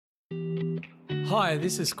Hi,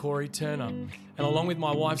 this is Corey Turner, and along with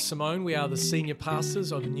my wife Simone, we are the senior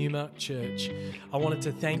pastors of Numa Church. I wanted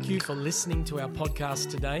to thank you for listening to our podcast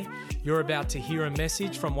today. You're about to hear a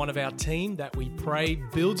message from one of our team that we pray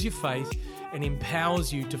builds your faith and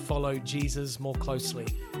empowers you to follow Jesus more closely.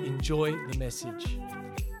 Enjoy the message.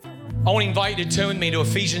 I want to invite you to turn with me to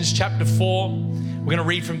Ephesians chapter 4. We're going to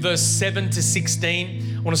read from verse 7 to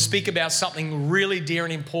 16. I want to speak about something really dear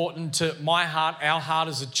and important to my heart, our heart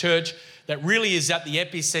as a church, that really is at the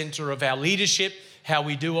epicenter of our leadership, how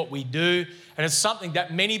we do what we do. And it's something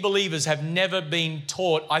that many believers have never been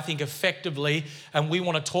taught, I think, effectively. And we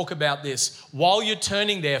want to talk about this. While you're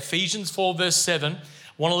turning there, Ephesians 4 verse 7, I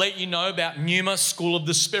want to let you know about Numa School of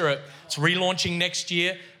the Spirit. It's relaunching next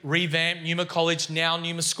year, revamped Numa College, now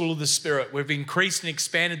Numa School of the Spirit. We've increased and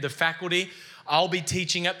expanded the faculty. I'll be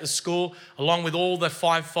teaching at the school along with all the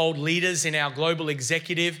fivefold leaders in our global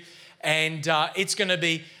executive. And it's going to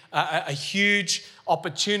be a huge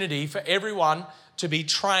opportunity for everyone to be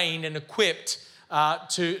trained and equipped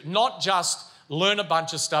to not just learn a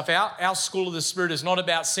bunch of stuff. Our School of the Spirit is not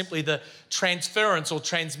about simply the transference or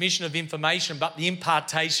transmission of information, but the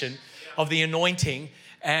impartation of the anointing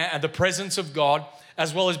and the presence of God,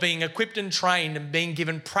 as well as being equipped and trained and being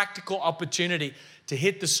given practical opportunity to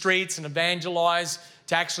hit the streets and evangelize,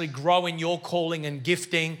 to actually grow in your calling and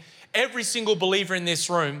gifting. Every single believer in this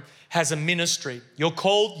room has a ministry. You're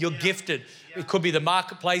called, you're gifted. It could be the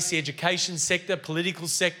marketplace, the education sector, political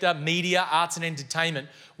sector, media, arts and entertainment.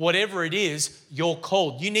 Whatever it is, you're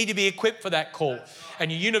called. You need to be equipped for that call. And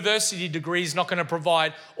your university degree is not going to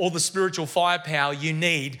provide all the spiritual firepower you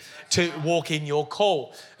need to walk in your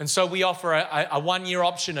call. And so we offer a one-year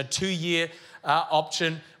option, a two-year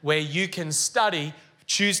option where you can study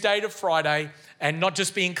Tuesday to Friday and not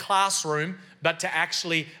just be in classroom, but to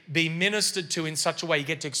actually be ministered to in such a way you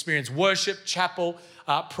get to experience worship, chapel,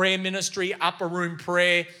 prayer ministry, upper room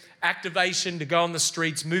prayer, activation to go on the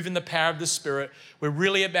streets, move in the power of the Spirit. We're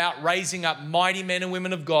really about raising up mighty men and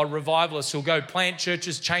women of God, revivalists who'll go plant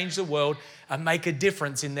churches, change the world, and make a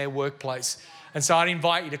difference in their workplace. And so I'd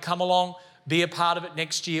invite you to come along, be a part of it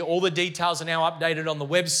next year. All the details are now updated on the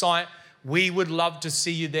website. We would love to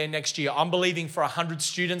see you there next year. I'm believing for 100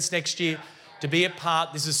 students next year to be a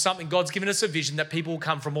part. This is something God's given us a vision that people will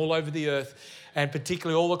come from all over the earth and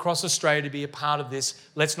particularly all across Australia to be a part of this.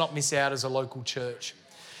 Let's not miss out as a local church.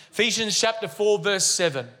 Ephesians chapter 4 verse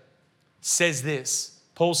 7 says this,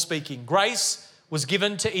 Paul speaking, grace was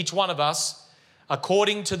given to each one of us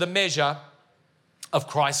according to the measure of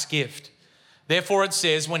Christ's gift. Therefore it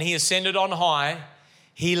says, when he ascended on high,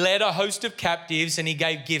 he led a host of captives and he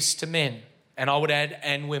gave gifts to men, and I would add,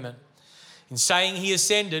 and women. In saying he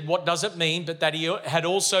ascended, what does it mean? But that he had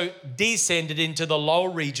also descended into the lower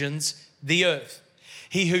regions, the earth.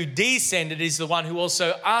 He who descended is the one who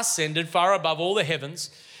also ascended far above all the heavens,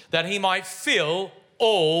 that he might fill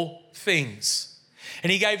all things.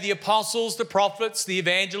 And he gave the apostles, the prophets, the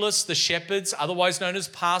evangelists, the shepherds, otherwise known as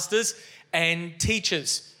pastors, and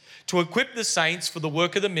teachers, to equip the saints for the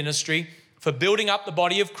work of the ministry, for building up the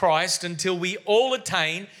body of Christ until we all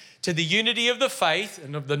attain to the unity of the faith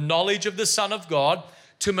and of the knowledge of the Son of God,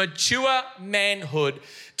 to mature manhood,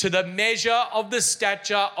 to the measure of the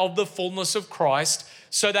stature of the fullness of Christ,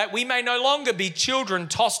 so that we may no longer be children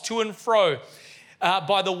tossed to and fro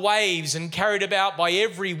by the waves and carried about by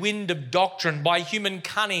every wind of doctrine, by human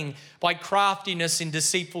cunning, by craftiness in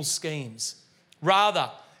deceitful schemes.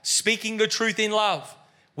 Rather, speaking the truth in love,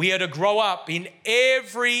 we are to grow up in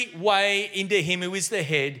every way into him who is the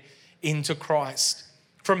head, into Christ,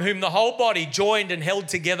 from whom the whole body, joined and held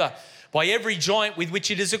together by every joint with which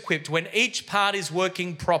it is equipped, when each part is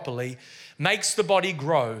working properly, makes the body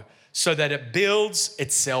grow so that it builds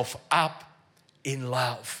itself up in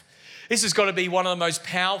love. This has got to be one of the most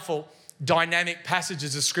powerful, dynamic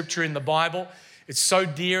passages of Scripture in the Bible. It's so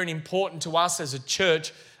dear and important to us as a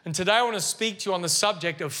church. And today I want to speak to you on the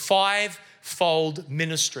subject of fivefold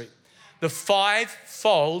ministry, the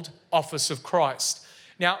fivefold office of Christ.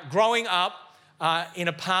 Now, growing up in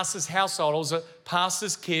a pastor's household, I was a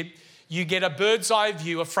pastor's kid, you get a bird's eye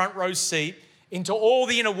view, a front row seat into all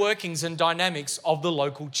the inner workings and dynamics of the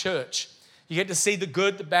local church. You get to see the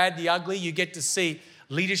good, the bad, the ugly. You get to see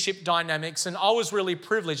leadership dynamics. And I was really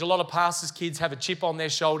privileged. A lot of pastors' kids have a chip on their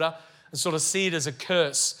shoulder and sort of see it as a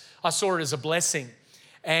curse. I saw it as a blessing.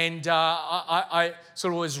 And I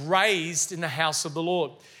sort of was raised in the house of the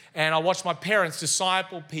Lord. And I watched my parents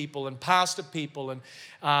disciple people and pastor people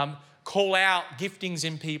and call out giftings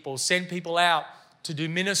in people, send people out to do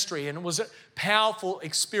ministry. And it was a powerful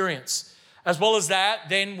experience. As well as that,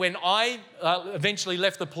 then when I eventually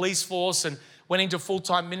left the police force and went into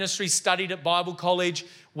full-time ministry, studied at Bible college,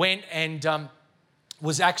 went and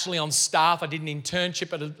was actually on staff. I did an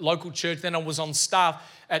internship at a local church. Then I was on staff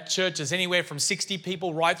at churches, anywhere from 60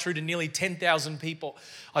 people right through to nearly 10,000 people.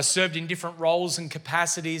 I served in different roles and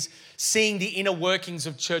capacities, seeing the inner workings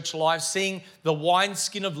of church life, seeing the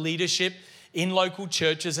wineskin of leadership in local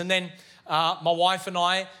churches. And then my wife and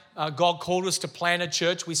I, God called us to plant a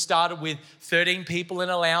church. We started with 13 people in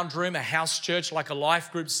a lounge room, a house church, like a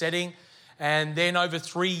life group setting. And then over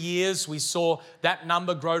 3 years, we saw that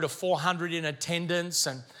number grow to 400 in attendance,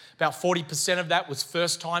 and about 40% of that was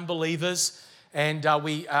first-time believers. And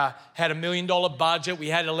we had $1 million budget. We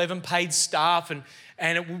had 11 paid staff, and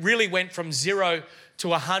it really went from 0 to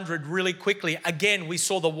 100 really quickly. Again, we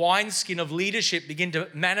saw the wineskin of leadership begin to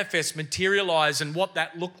manifest, materialize, and what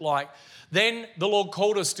that looked like. Then the Lord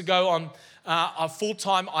called us to go on a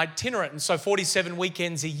full-time itinerant, and so 47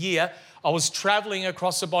 weekends a year, I was traveling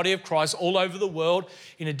across the body of Christ all over the world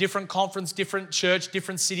in a different conference, different church,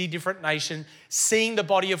 different city, different nation, seeing the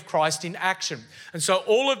body of Christ in action. And so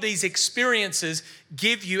all of these experiences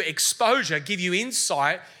give you exposure, give you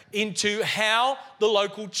insight into how the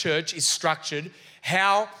local church is structured,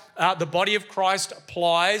 how the body of Christ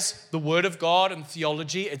applies the Word of God and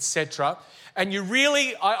theology, etc. And you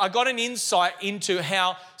really, I got an insight into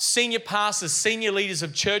how senior pastors, senior leaders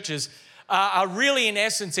of churches are really, in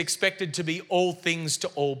essence, expected to be all things to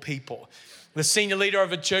all people. The senior leader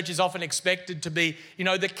of a church is often expected to be,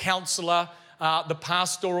 the counselor, the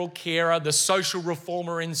pastoral carer, the social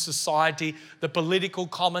reformer in society, the political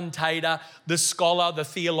commentator, the scholar, the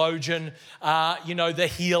theologian, the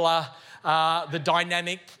healer, the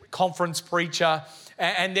dynamic conference preacher.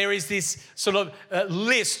 And there is this sort of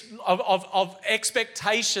list of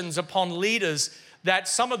expectations upon leaders that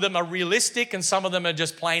some of them are realistic and some of them are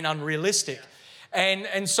just plain unrealistic.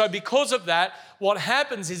 And so because of that, what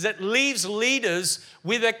happens is it leaves leaders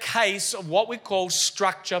with a case of what we call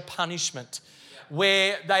structure punishment,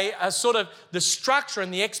 where they are sort of the structure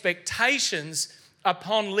and the expectations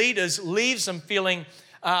upon leaders leaves them feeling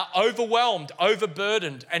overwhelmed,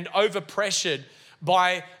 overburdened, and overpressured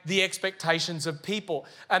by the expectations of people.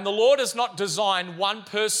 And the Lord has not designed one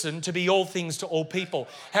person to be all things to all people.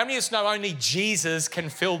 How many of us know only Jesus can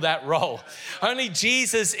fill that role? Only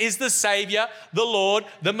Jesus is the Savior, the Lord,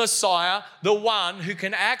 the Messiah, the one who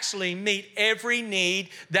can actually meet every need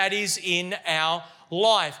that is in our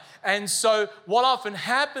life. And so what often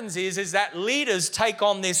happens is that leaders take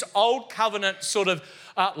on this old covenant sort of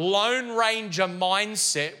Lone Ranger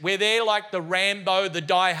mindset, where they're like the Rambo, the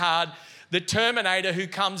diehard, the Terminator who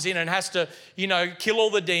comes in and has to, kill all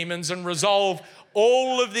the demons and resolve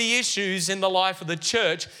all of the issues in the life of the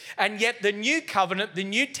church. And yet the new covenant, the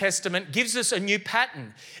New Testament, gives us a new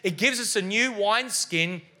pattern. It gives us a new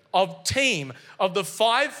wineskin of team, of the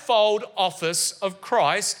fivefold office of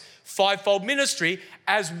Christ, fivefold ministry,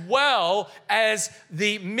 as well as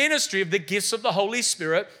the ministry of the gifts of the Holy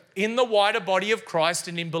Spirit in the wider body of Christ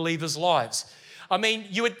and in believers' lives. I mean,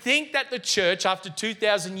 you would think that the church after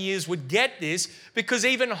 2,000 years would get this, because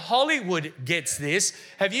even Hollywood gets this.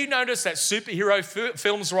 Have you noticed that superhero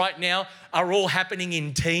films right now are all happening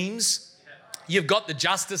in teams? You've got the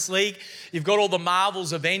Justice League. You've got all the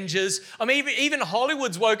Marvels, Avengers. I mean, even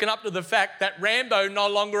Hollywood's woken up to the fact that Rambo no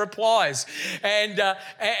longer applies, and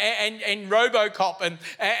RoboCop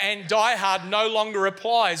and Die Hard no longer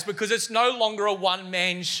applies, because it's no longer a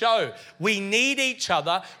one-man show. We need each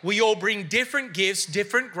other. We all bring different gifts,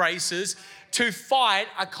 different graces to fight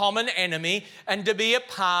a common enemy and to be a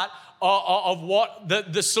part of what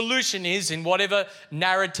the solution is in whatever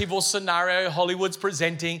narrative or scenario Hollywood's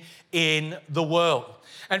presenting in the world.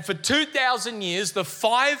 And for 2,000 years, the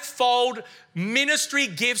fivefold ministry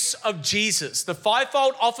gifts of Jesus, the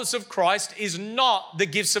fivefold office of Christ, is not the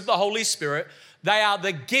gifts of the Holy Spirit. They are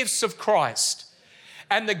the gifts of Christ.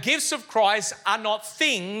 And the gifts of Christ are not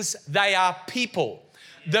things, they are people.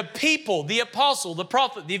 The people, the apostle, the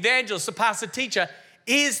prophet, the evangelist, the pastor, teacher,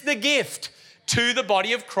 is the gift to the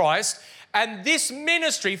body of Christ. And this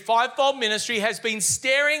ministry, fivefold ministry, has been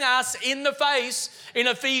staring us in the face in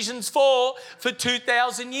Ephesians 4 for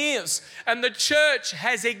 2,000 years. And the church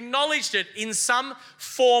has acknowledged it in some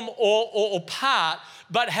form or part,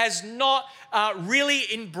 but has not really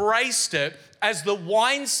embraced it as the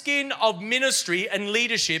wineskin of ministry and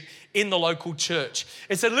leadership in the local church.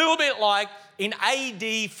 It's a little bit like in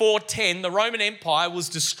AD 410, the Roman Empire was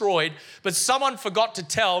destroyed, but someone forgot to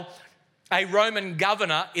tell a Roman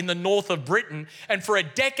governor in the north of Britain, and for a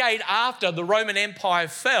decade after the Roman Empire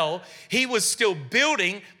fell, he was still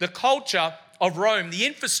building the culture of Rome, the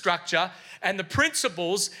infrastructure and the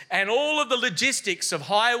principles and all of the logistics of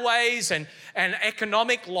highways and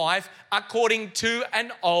economic life according to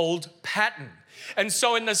an old pattern. And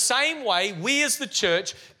so in the same way, we as the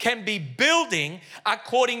church can be building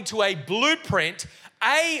according to a blueprint,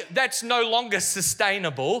 A, that's no longer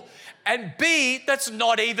sustainable, and B, that's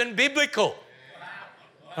not even biblical.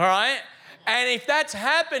 All right? And if that's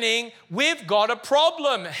happening, we've got a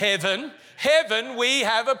problem, heaven. Heaven, we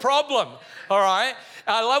have a problem. All right?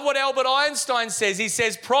 I love what Albert Einstein says. He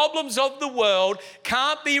says, problems of the world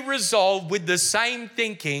can't be resolved with the same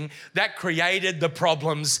thinking that created the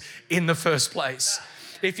problems in the first place.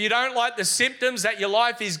 If you don't like the symptoms that your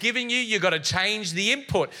life is giving you, you've got to change the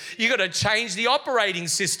input. You've got to change the operating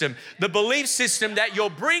system, the belief system that you're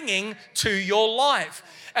bringing to your life.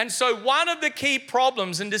 And so one of the key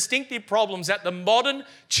problems and distinctive problems that the modern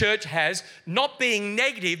church has, not being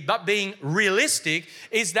negative but being realistic,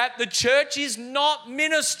 is that the church is not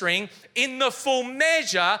ministering in the full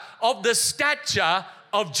measure of the stature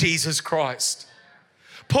of Jesus Christ.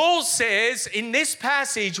 Paul says in this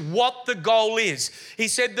passage what the goal is. He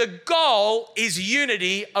said the goal is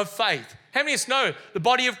unity of faith. How many of us know the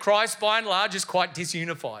body of Christ by and large is quite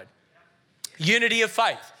disunified? Unity of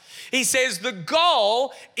faith. He says the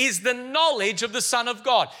goal is the knowledge of the Son of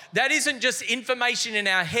God. That isn't just information in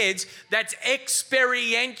our heads, that's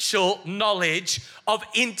experiential knowledge of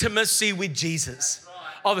intimacy with Jesus,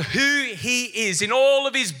 of who he is in all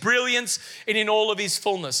of his brilliance and in all of his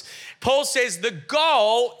fullness. Paul says the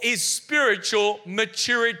goal is spiritual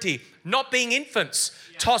maturity, not being infants,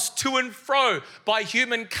 tossed to and fro by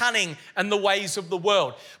human cunning and the ways of the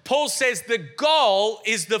world. Paul says the goal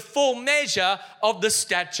is the full measure of the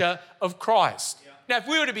stature of Christ. Now, if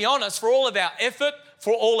we were to be honest, for all of our effort,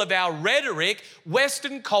 for all of our rhetoric,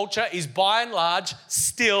 Western culture is by and large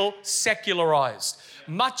still secularized.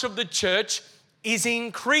 Much of the church is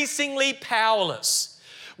increasingly powerless.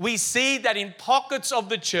 We see that in pockets of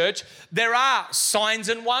the church, there are signs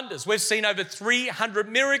and wonders. We've seen over 300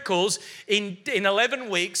 miracles in 11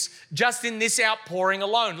 weeks just in this outpouring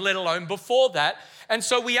alone, let alone before that. And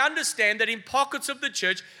so we understand that in pockets of the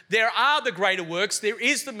church, there are the greater works, there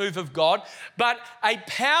is the move of God, but a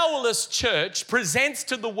powerless church presents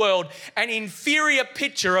to the world an inferior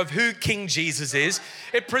picture of who King Jesus is.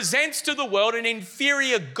 It presents to the world an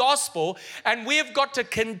inferior gospel, and we've got to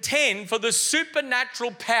contend for the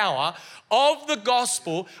supernatural power of the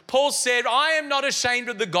gospel. Paul said, I am not ashamed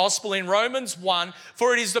of the gospel in Romans 1,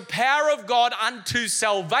 for it is the power of God unto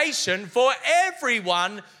salvation for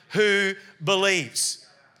everyone who believes.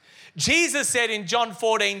 Jesus said in John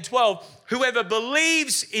 14:12, whoever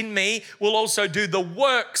believes in me will also do the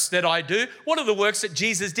works that I do. What are the works that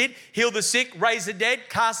Jesus did? Heal the sick, raise the dead,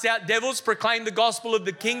 cast out devils, proclaim the gospel of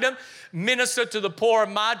the kingdom, minister to the poor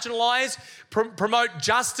and marginalized, promote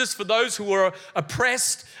justice for those who are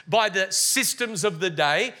oppressed by the systems of the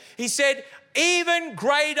day. He said, even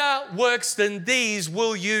greater works than these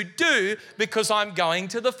will you do because I'm going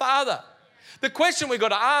to the Father. The question we've got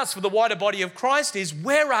to ask for the wider body of Christ is,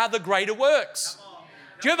 where are the greater works?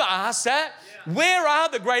 Do you ever ask that? Where are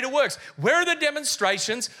the greater works? Where are the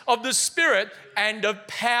demonstrations of the Spirit and of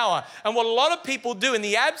power? And what a lot of people do in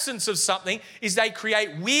the absence of something is they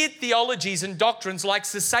create weird theologies and doctrines like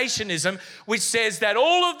cessationism, which says that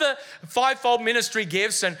all of the fivefold ministry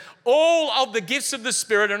gifts and all of the gifts of the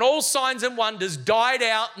Spirit and all signs and wonders died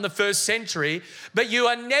out in the first century, but you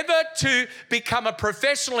are never to become a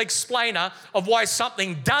professional explainer of why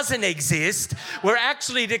something doesn't exist. We're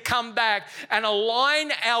actually to come back and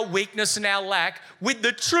align our weakness and our lack with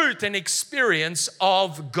the truth and experience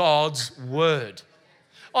of God's word.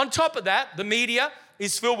 On top of that, the media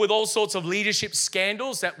is filled with all sorts of leadership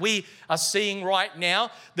scandals that we are seeing right now.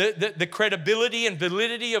 The credibility and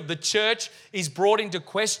validity of the church is brought into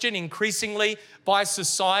question increasingly by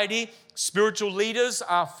society. Spiritual leaders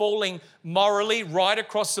are falling morally right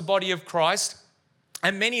across the body of Christ.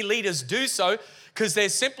 And many leaders do so because they're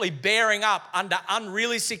simply bearing up under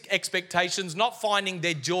unrealistic expectations, not finding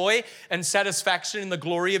their joy and satisfaction in the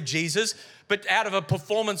glory of Jesus, but out of a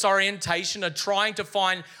performance orientation are trying to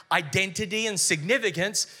find identity and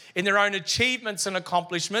significance in their own achievements and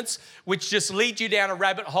accomplishments, which just lead you down a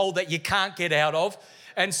rabbit hole that you can't get out of.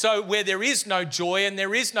 And so where there is no joy and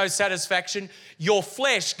there is no satisfaction, your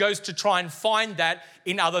flesh goes to try and find that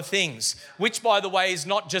in other things, which, by the way, is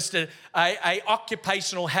not just a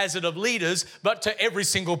occupational hazard of leaders, but to every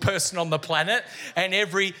single person on the planet and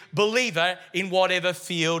every believer in whatever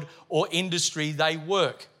field or industry they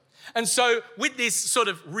work. And so with this sort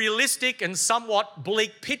of realistic and somewhat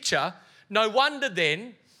bleak picture, no wonder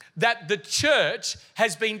then that the church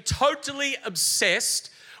has been totally obsessed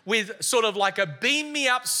with sort of like a beam me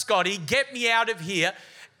up, Scotty, get me out of here,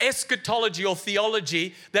 eschatology or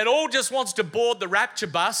theology that all just wants to board the rapture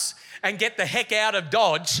bus and get the heck out of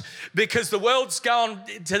Dodge because the world's going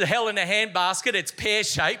to hell in a handbasket. It's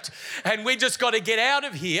pear-shaped and we just got to get out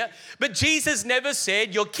of here. But Jesus never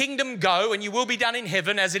said, your kingdom go and you will be done in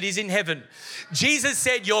heaven as it is in heaven. Jesus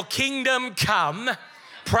said, your kingdom come.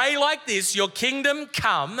 Pray like this, your kingdom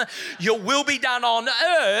come, your will be done on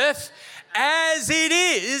earth as it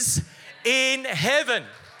is in heaven.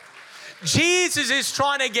 Jesus is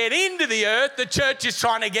trying to get into the earth. The church is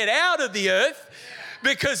trying to get out of the earth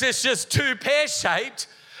because it's just too pear-shaped.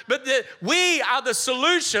 But we are the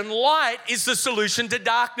solution. Light is the solution to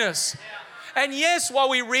darkness. And yes, while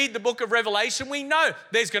we read the book of Revelation, we know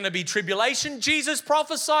there's going to be tribulation. Jesus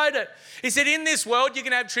prophesied it. He said, in this world, you're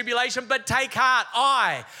going to have tribulation, but take heart.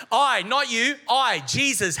 I, not you,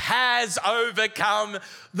 Jesus has overcome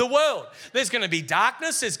the world. There's going to be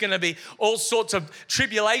darkness. There's going to be all sorts of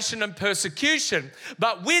tribulation and persecution.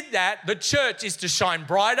 But with that, the church is to shine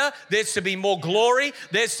brighter. There's to be more glory.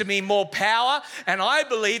 There's to be more power. And I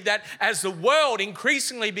believe that as the world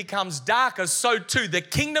increasingly becomes darker, so too the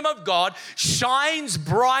kingdom of God shines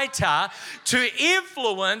brighter to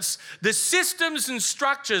influence the systems and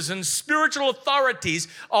structures and spiritual authorities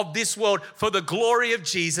of this world for the glory of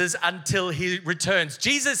Jesus until he returns.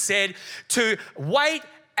 Jesus said to wait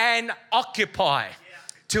and occupy,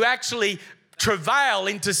 to actually travail,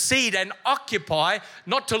 intercede and occupy,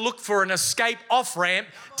 not to look for an escape off-ramp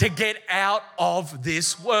to get out of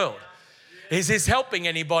this world. Is this helping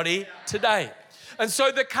anybody today? And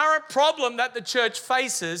so the current problem that the church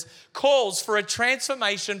faces calls for a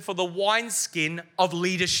transformation for the wineskin of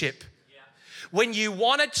leadership. When you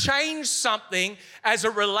want to change something as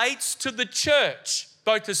it relates to the church,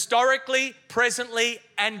 both historically, presently,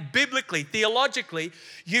 and biblically, theologically,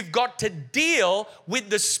 you've got to deal with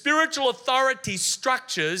the spiritual authority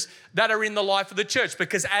structures that are in the life of the church,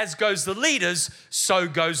 because as goes the leaders, so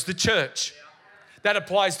goes the church. That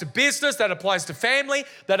applies to business, that applies to family,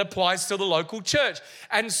 that applies to the local church.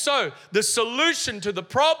 And so the solution to the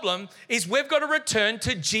problem is we've got to return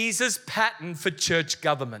to Jesus' pattern for church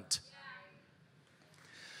government.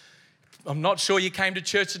 I'm not sure you came to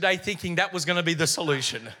church today thinking that was going to be the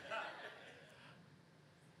solution.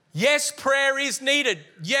 Yes, prayer is needed.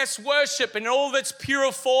 Yes, worship in all of its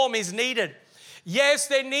pure form is needed. Yes,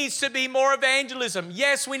 there needs to be more evangelism.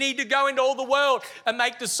 Yes, we need to go into all the world and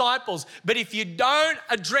make disciples. But if you don't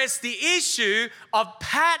address the issue of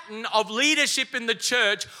pattern of leadership in the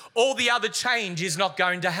church, all the other change is not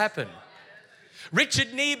going to happen.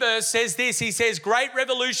 Richard Niebuhr says this, he says, great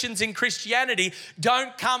revolutions in Christianity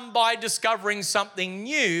don't come by discovering something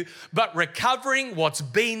new, but recovering what's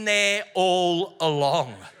been there all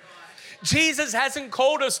along. Jesus hasn't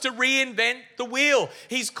called us to reinvent the wheel.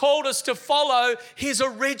 He's called us to follow his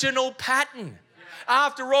original pattern.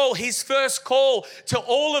 After all, his first call to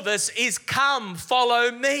all of us is come,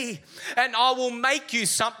 follow me, and I will make you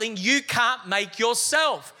something you can't make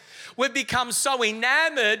yourself. We've become so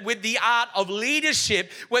enamored with the art of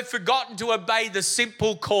leadership, we've forgotten to obey the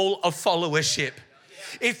simple call of followership.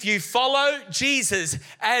 If you follow Jesus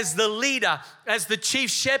as the leader, as the chief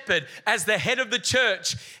shepherd, as the head of the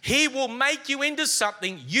church, he will make you into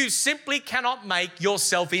something you simply cannot make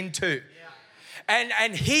yourself into.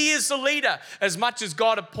 And he is the leader. As much as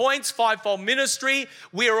God appoints fivefold ministry,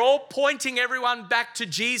 we are all pointing everyone back to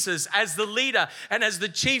Jesus as the leader and as the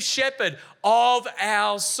chief shepherd of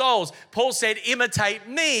our souls. Paul said, imitate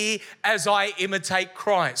me as I imitate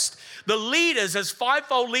Christ. The leaders, as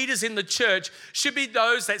fivefold leaders in the church, should be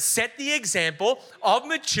those that set the example of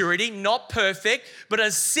maturity, not perfect, but are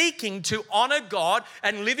seeking to honor God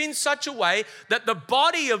and live in such a way that the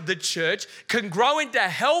body of the church can grow into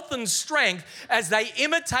health and strength as they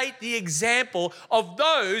imitate the example of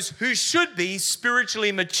those who should be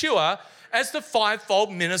spiritually mature as the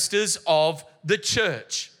fivefold ministers of the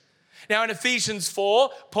church. Now in Ephesians 4,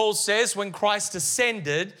 Paul says when Christ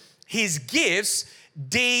ascended, his gifts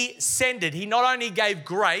descended. He not only gave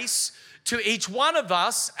grace to each one of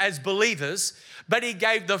us as believers, but he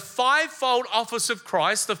gave the fivefold office of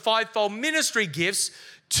Christ, the fivefold ministry gifts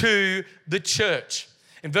to the church.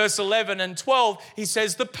 In verse 11 and 12, he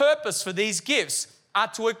says the purpose for these gifts are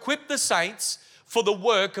to equip the saints for the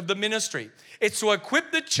work of the ministry. It's to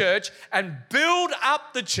equip the church and build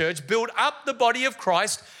up the church, build up the body of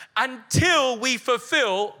Christ until we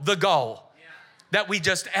fulfill the goal that we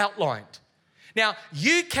just outlined. Now,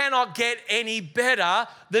 you cannot get any better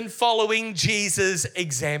than following Jesus'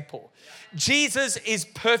 example. Jesus is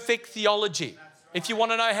perfect theology. If you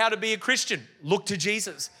want to know how to be a Christian, look to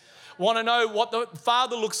Jesus. Want to know what the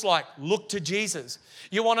Father looks like? Look to Jesus.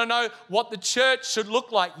 You want to know what the church should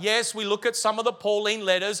look like? Yes, we look at some of the Pauline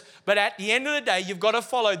letters, but at the end of the day, you've got to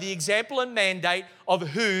follow the example and mandate of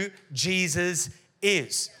who Jesus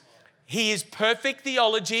is. He is perfect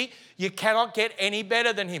theology. You cannot get any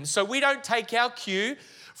better than him. So we don't take our cue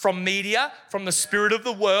from media, from the spirit of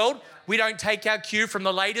the world. We don't take our cue from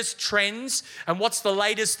the latest trends and what's the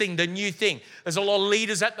latest thing, the new thing. There's a lot of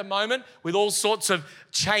leaders at the moment with all sorts of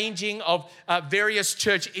changing of various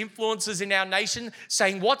church influences in our nation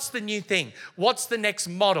saying, what's the new thing? What's the next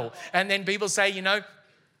model? And then people say,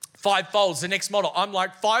 fivefold's the next model. I'm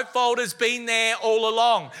like, fivefold has been there all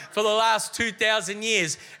along for the last 2,000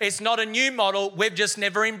 years. It's not a new model. We've just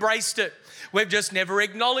never embraced it. We've just never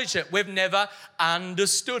acknowledged it. We've never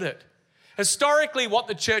understood it. Historically, what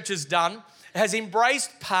the church has done has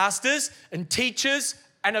embraced pastors and teachers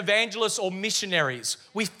and evangelists or missionaries.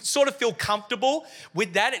 We sort of feel comfortable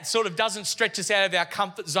with that. It sort of doesn't stretch us out of our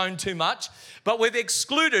comfort zone too much. But we've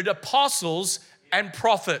excluded apostles and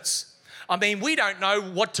prophets. I mean, we don't know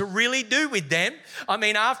what to really do with them. I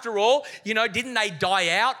mean, after all, didn't they die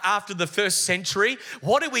out after the first century?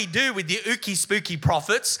 What do we do with the ooky spooky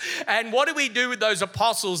prophets? And what do we do with those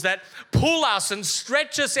apostles that pull us and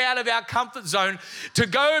stretch us out of our comfort zone to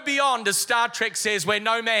go beyond, as Star Trek says, where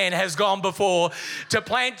no man has gone before, to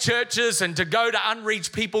plant churches and to go to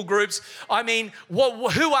unreached people groups? I mean,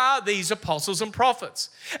 who are these apostles and prophets?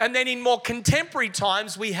 And then in more contemporary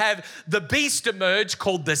times, we have the beast emerge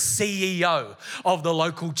called the CEO of the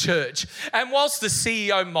local church. And whilst the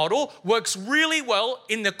CEO model works really well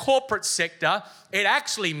in the corporate sector, it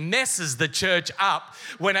actually messes the church up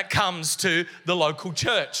when it comes to the local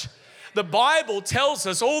church. The Bible tells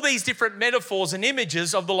us all these different metaphors and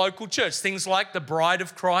images of the local church, things like the bride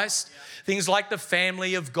of Christ, things like the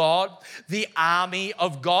family of God, the army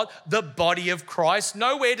of God, the body of Christ.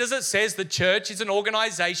 Nowhere does it say the church is an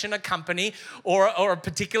organization, a company, or a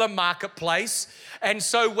particular marketplace. And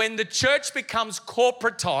so when the church becomes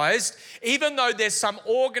corporatized, even though there's some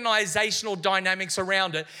organizational dynamics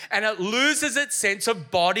around it, and it loses its sense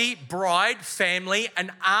of body, bride, family,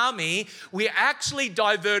 and army, we actually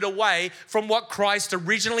divert away from what Christ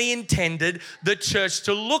originally intended the church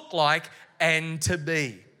to look like and to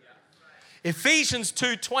be. Ephesians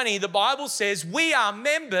 2:20, the Bible says we are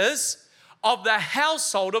members of the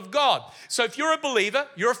household of God. So if you're a believer,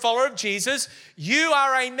 you're a follower of Jesus, you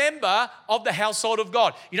are a member of the household of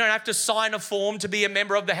God. You don't have to sign a form to be a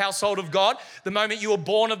member of the household of God. The moment you were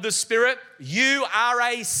born of the Spirit, you are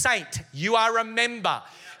a saint. You are a member.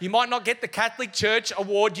 You might not get the Catholic Church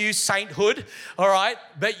award you sainthood, all right?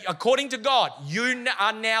 But according to God, you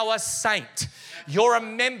are now a saint. You're a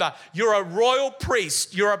member. You're a royal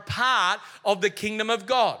priest. You're a part of the kingdom of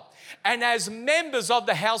God. And as members of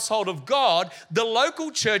the household of God, the local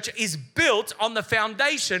church is built on the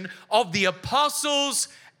foundation of the apostles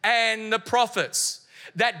and the prophets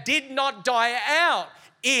that did not die out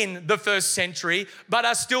in the first century, but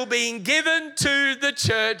are still being given to the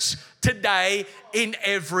church today in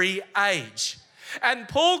every age. And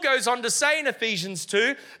Paul goes on to say in Ephesians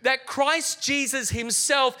 2 that Christ Jesus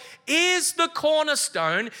himself is the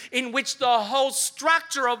cornerstone in which the whole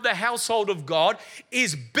structure of the household of God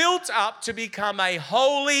is built up to become a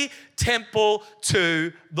holy temple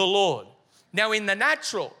to the Lord. Now, in the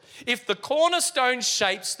natural, if the cornerstone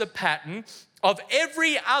shapes the pattern of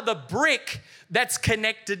every other brick that's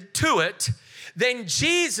connected to it, then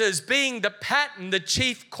Jesus, being the pattern, the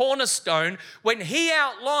chief cornerstone, when he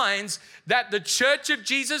outlines that the church of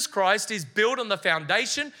Jesus Christ is built on the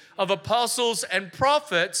foundation of apostles and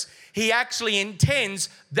prophets, he actually intends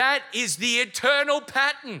that is the eternal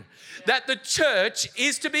pattern, that the church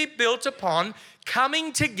is to be built upon,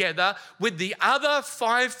 coming together with the other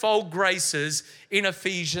fivefold graces in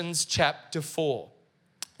Ephesians chapter 4.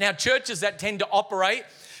 Now, churches that tend to operate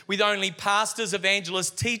with only pastors, evangelists,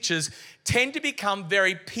 teachers tend to become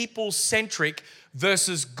very people-centric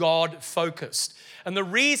versus God-focused. And the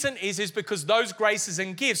reason is because those graces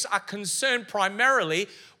and gifts are concerned primarily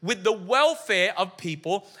with the welfare of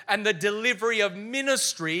people and the delivery of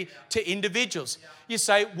ministry to individuals. You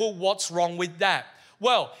say, well, what's wrong with that?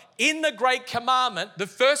 Well, in the Great Commandment, the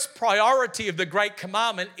first priority of the Great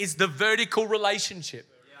Commandment is the vertical relationship.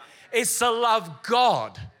 It's to love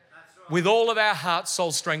God with all of our heart,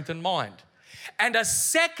 soul, strength, and mind. And a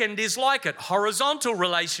second is like it, horizontal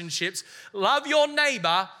relationships. Love your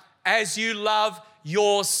neighbor as you love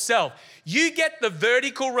yourself. You get the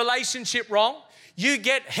vertical relationship wrong, you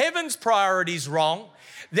get heaven's priorities wrong,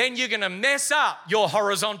 then you're going to mess up your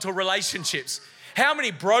horizontal relationships. How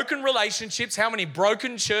many broken relationships, how many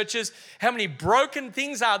broken churches, how many broken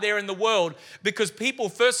things are there in the world because people,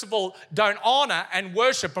 first of all, don't honor and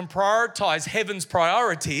worship and prioritize heaven's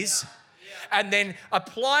priorities and then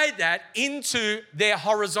apply that into their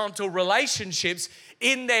horizontal relationships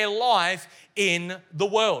in their life in the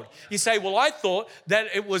world. You say, well, I thought that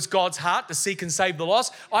it was God's heart to seek and save the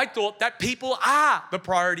lost. I thought that people are the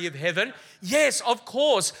priority of heaven. Yes, of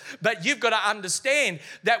course, but you've got to understand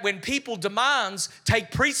that when people demands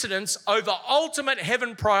take precedence over ultimate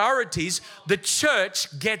heaven priorities, the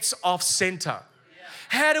church gets off center.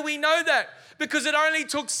 How do we know that? Because it only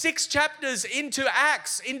took 6 chapters into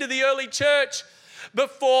Acts, into the early church,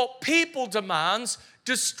 before people demands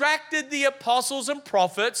distracted the apostles and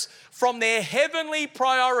prophets from their heavenly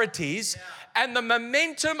priorities, and the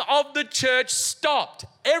momentum of the church stopped.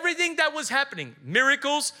 Everything that was happening,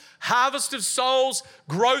 miracles, harvest of souls,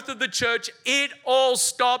 growth of the church, it all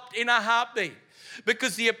stopped in a heartbeat.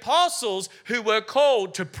 Because the apostles who were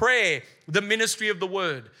called to prayer, the ministry of the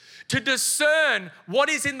word, to discern what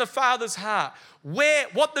is in the Father's heart,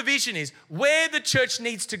 what the vision is, where the church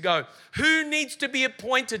needs to go, who needs to be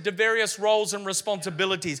appointed to various roles and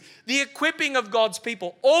responsibilities, the equipping of God's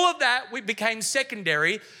people, all of that became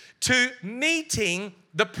secondary to meeting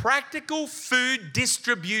the practical food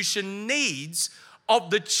distribution needs of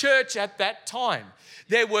the church at that time.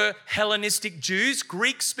 There were Hellenistic Jews,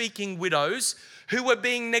 Greek-speaking widows, who were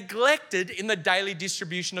being neglected in the daily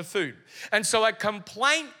distribution of food. And so a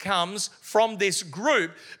complaint comes from this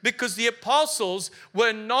group because the apostles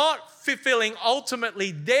were not fulfilling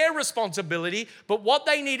ultimately their responsibility, but what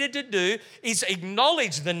they needed to do is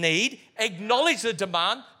acknowledge the need, acknowledge the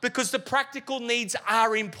demand, because the practical needs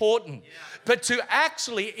are important. But to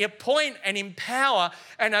actually appoint and empower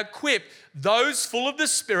and equip those full of the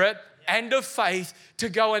Spirit and of faith to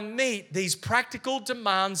go and meet these practical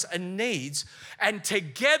demands and needs. And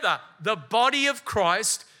together, the body of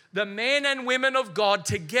Christ, the men and women of God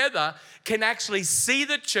together can actually see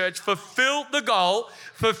the church fulfill the goal,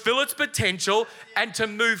 fulfill its potential, and to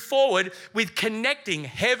move forward with connecting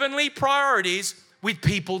heavenly priorities with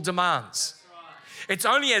people demands. It's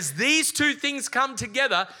only as these two things come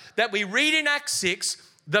together that we read in Acts 6,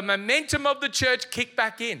 the momentum of the church kicked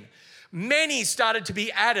back in. Many started to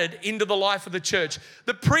be added into the life of the church.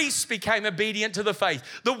 The priests became obedient to the faith.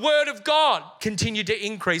 The word of God continued to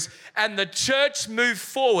increase, and the church moved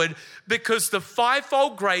forward because the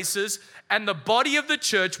fivefold graces and the body of the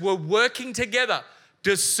church were working together,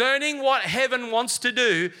 discerning what heaven wants to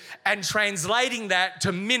do and translating that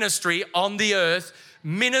to ministry on the earth,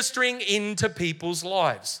 ministering into people's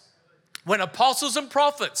lives. When apostles and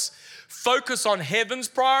prophets focus on heaven's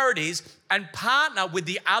priorities and partner with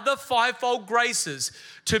the other fivefold graces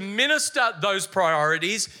to minister those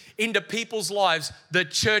priorities into people's lives, the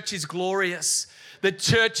church is glorious. The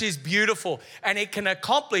church is beautiful, and it can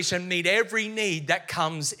accomplish and meet every need that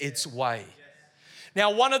comes its way.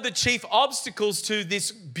 Now, one of the chief obstacles to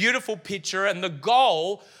this beautiful picture and the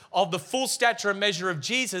goal of the full stature and measure of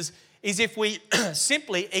Jesus is if we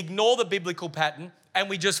simply ignore the biblical pattern and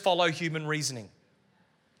we just follow human reasoning.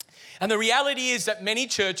 And the reality is that many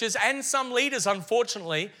churches and some leaders,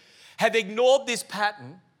 unfortunately, have ignored this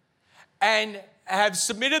pattern and have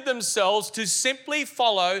submitted themselves to simply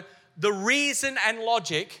follow the reason and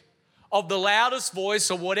logic of the loudest voice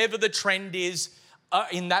or whatever the trend is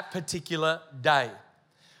in that particular day.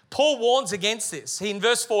 Paul warns against this. In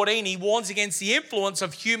verse 14, he warns against the influence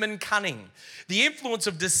of human cunning, the influence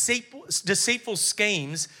of deceitful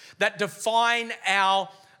schemes that define our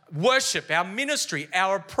worship, our ministry,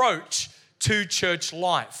 our approach to church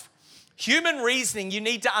life. Human reasoning, you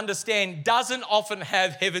need to understand, doesn't often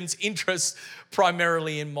have heaven's interests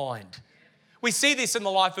primarily in mind. We see this in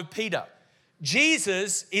the life of Peter.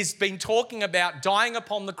 Jesus has been talking about dying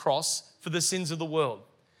upon the cross for the sins of the world.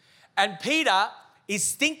 And Peter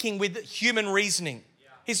is thinking with human reasoning.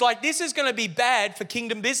 He's like, this is going to be bad for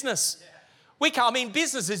kingdom business.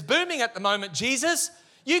 Business is booming at the moment, Jesus.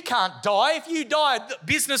 You can't die. If you die, the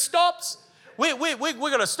business stops. We're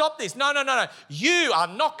going to stop this. No. You are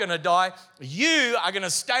not going to die. You are going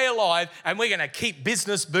to stay alive, and we're going to keep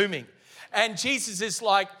business booming. And Jesus is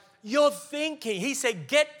like, you're thinking. He said,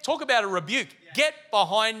 talk about a rebuke. Get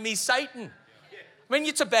behind me, Satan.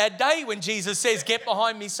 It's a bad day when Jesus says, get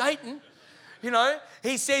behind me, Satan.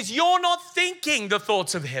 He says, you're not thinking the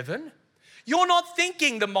thoughts of heaven. You're not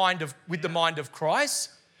thinking with the mind of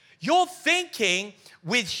Christ. You're thinking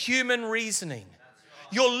with human reasoning.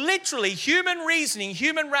 You're literally human reasoning,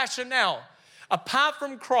 human rationale, apart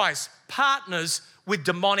from Christ, partners with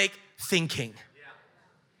demonic thinking.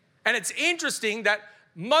 And it's interesting that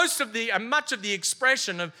much of the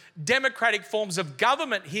expression of democratic forms of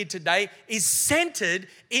government here today is centered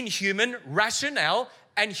in human rationale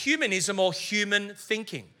and humanism or human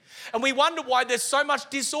thinking. And we wonder why there's so much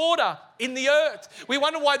disorder in the earth. We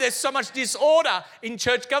wonder why there's so much disorder in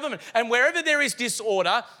church government. And wherever there is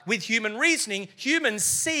disorder with human reasoning, humans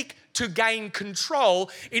seek to gain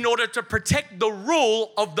control in order to protect the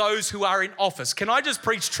rule of those who are in office. Can I just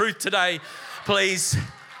preach truth today, please?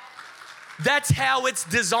 That's how it's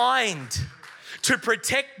designed, to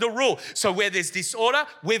protect the rule. So where there's disorder,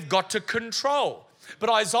 we've got to control. But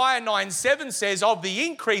Isaiah 9:7 says, of the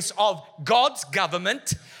increase of God's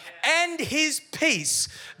government and his peace,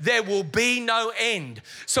 there will be no end.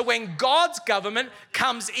 So when God's government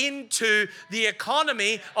comes into the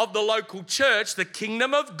economy of the local church, the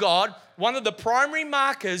kingdom of God, one of the primary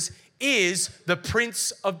markers is the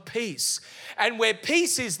Prince of Peace. And where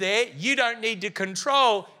peace is there, you don't need to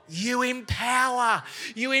control, you empower.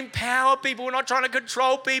 You empower people. We're not trying to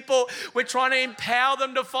control people. We're trying to empower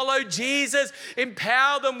them to follow Jesus,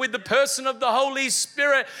 empower them with the person of the Holy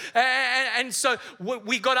Spirit. And so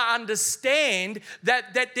we got to understand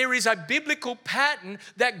that there is a biblical pattern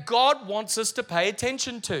that God wants us to pay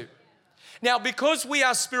attention to. Now, because we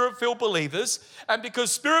are Spirit-filled believers, and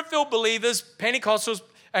because Spirit-filled believers, Pentecostals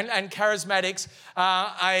and Charismatics,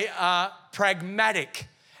 are pragmatic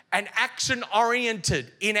and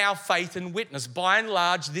action-oriented in our faith and witness. By and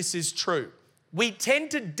large, this is true. We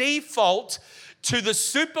tend to default to the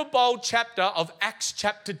Super Bowl chapter of Acts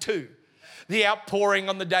chapter 2, the outpouring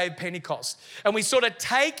on the day of Pentecost. And we sort of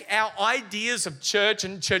take our ideas of church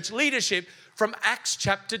and church leadership from Acts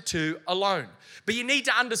chapter 2 alone. But you need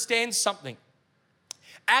to understand something.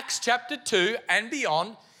 Acts chapter 2 and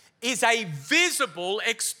beyond is a visible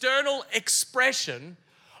external expression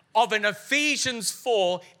of an Ephesians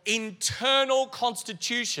 4 internal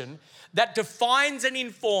constitution that defines and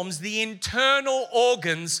informs the internal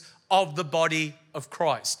organs of the body of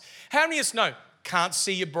Christ. How many of us know? Can't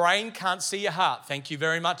see your brain, can't see your heart. Thank you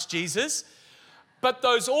very much, Jesus. But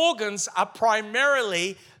those organs are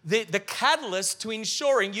primarily the catalyst to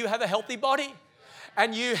ensuring you have a healthy body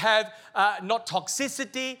and you have not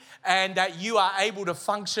toxicity and that you are able to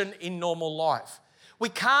function in normal life. We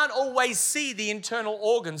can't always see the internal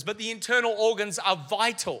organs, but the internal organs are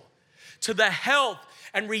vital to the health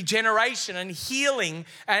and regeneration and healing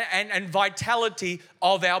and vitality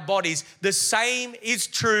of our bodies. The same is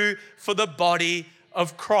true for the body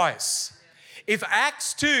of Christ. If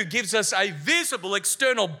Acts 2 gives us a visible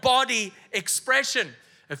external body expression,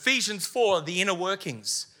 Ephesians 4, the inner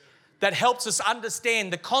workings, that helps us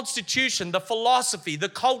understand the constitution, the philosophy, the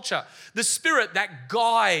culture, the spirit that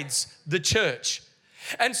guides the church.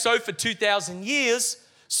 And so for 2,000 years,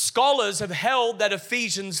 scholars have held that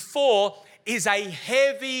Ephesians 4 is a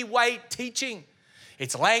heavyweight teaching.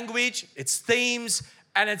 Its language, its themes,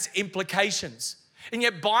 and its implications. And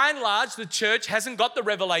yet, by and large, the church hasn't got the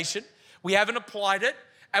revelation. We haven't applied it,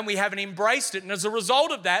 and we haven't embraced it. And as a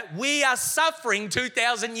result of that, we are suffering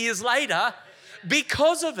 2,000 years later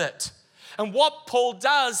because of it. And what Paul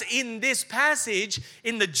does in this passage,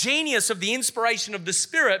 in the genius of the inspiration of the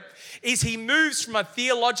Spirit, is he moves from a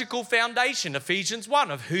theological foundation, Ephesians 1,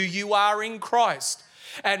 of who you are in Christ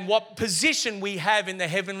and what position we have in the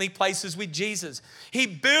heavenly places with Jesus. He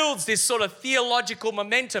builds this sort of theological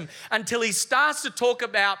momentum until he starts to talk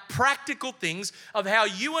about practical things of how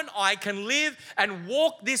you and I can live and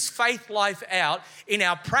walk this faith life out in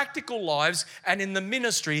our practical lives and in the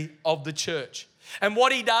ministry of the church. And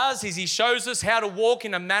what he does is he shows us how to walk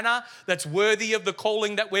in a manner that's worthy of the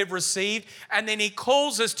calling that we've received. And then he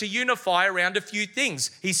calls us to unify around a few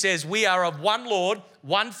things. He says we are of one Lord,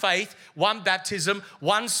 one faith, one baptism,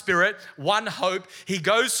 one Spirit, one hope. He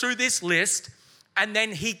goes through this list and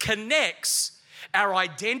then he connects our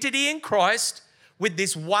identity in Christ with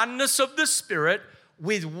this oneness of the Spirit,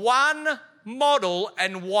 with one model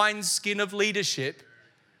and wineskin of leadership.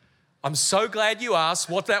 I'm so glad you asked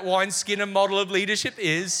what that wineskin and model of leadership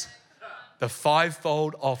is. The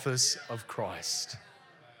fivefold office of Christ.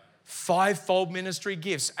 Fivefold ministry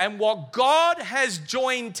gifts. And what God has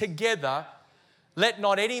joined together, let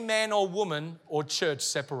not any man or woman or church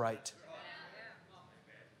separate.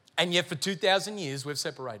 And yet for 2,000 years, we've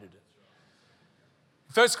separated it.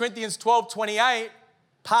 1 Corinthians 12:28,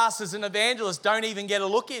 pastors and evangelists don't even get a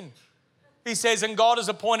look in. He says, and God has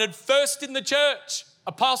appointed first in the church,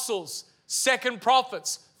 apostles, second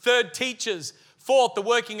prophets, third teachers, fourth the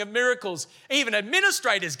working of miracles. Even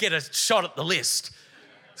administrators get a shot at the list.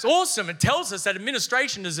 It's awesome. It tells us that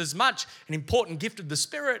administration is as much an important gift of the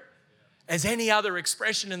Spirit as any other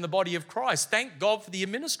expression in the body of Christ. Thank God for the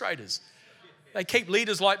administrators. They keep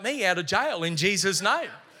leaders like me out of jail in Jesus' name.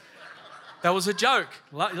 That was a joke.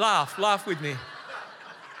 Laugh with me.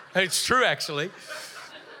 It's true, actually.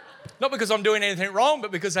 Not because I'm doing anything wrong,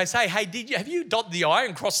 but because they say, hey, have you dotted the I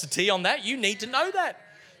and crossed the T on that? You need to know that.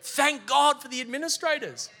 Thank God for the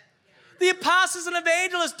administrators. The pastors and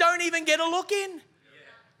evangelists don't even get a look in.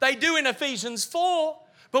 They do in Ephesians 4.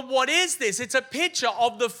 But what is this? It's a picture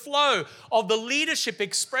of the flow of the leadership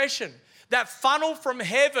expression. That funnel from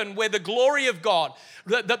heaven where the glory of God,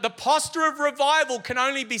 the posture of revival can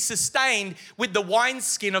only be sustained with the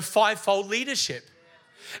wineskin of fivefold leadership.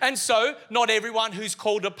 And so not everyone who's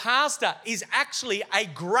called a pastor is actually a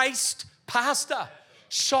graced pastor.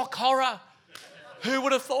 Shock horror. Who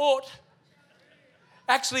would have thought?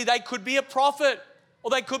 Actually, they could be a prophet,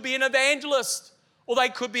 or they could be an evangelist, or they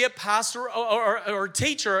could be a pastor or a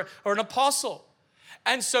teacher or an apostle.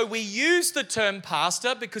 And so we use the term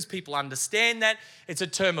pastor because people understand that. It's a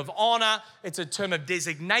term of honor. It's a term of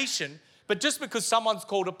designation. But just because someone's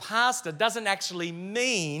called a pastor doesn't actually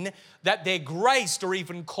mean that they're graced or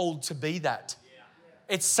even called to be that.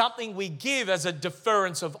 It's something we give as a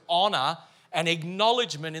deference of honor and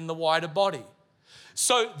acknowledgement in the wider body.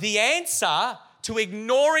 So the answer to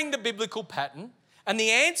ignoring the biblical pattern and the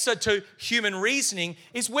answer to human reasoning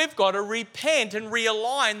is we've got to repent and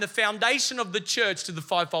realign the foundation of the church to the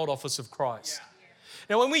fivefold office of Christ.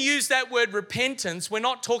 Now, when we use that word repentance, we're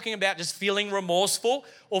not talking about just feeling remorseful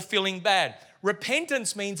or feeling bad.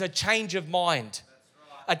 Repentance means a change of mind,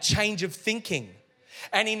 a change of thinking.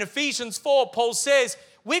 And in Ephesians 4, Paul says,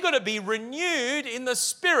 we're going to be renewed in the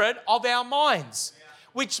spirit of our minds,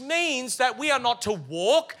 which means that we are not to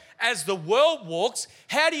walk as the world walks.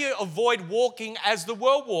 How do you avoid walking as the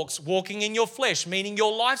world walks? Walking in your flesh, meaning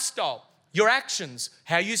your lifestyle, your actions,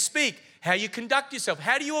 how you speak, how you conduct yourself.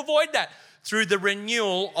 How do you avoid that? Through the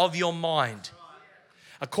renewal of your mind.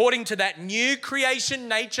 According to that new creation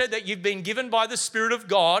nature that you've been given by the Spirit of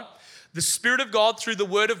God through the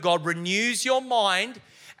Word of God renews your mind,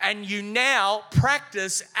 and you now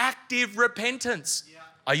practice active repentance.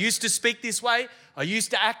 I used to speak this way. I used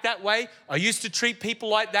to act that way. I used to treat people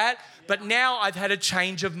like that. But now I've had a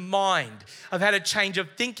change of mind. I've had a change of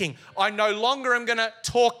thinking. I no longer am going to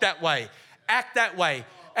talk that way, act that way,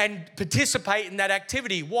 and participate in that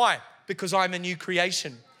activity. Why? Because I'm a new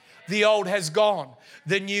creation. The old has gone.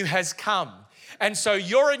 The new has come. And so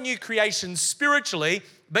you're a new creation spiritually,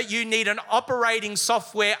 but you need an operating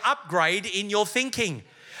software upgrade in your thinking,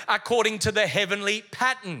 according to the heavenly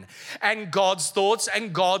pattern. And God's thoughts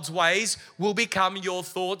and God's ways will become your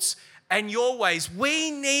thoughts and your ways.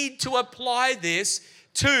 We need to apply this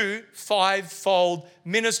to fivefold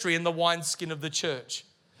ministry in the wineskin of the church.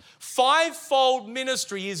 Fivefold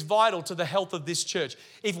ministry is vital to the health of this church.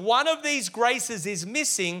 If one of these graces is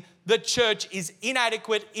missing, the church is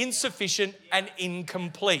inadequate, insufficient, and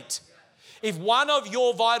incomplete. If one of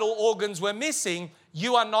your vital organs were missing,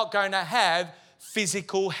 you are not going to have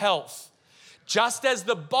physical health. Just as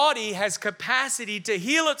the body has capacity to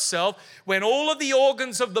heal itself when all of the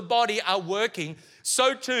organs of the body are working,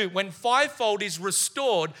 so too when fivefold is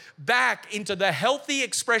restored back into the healthy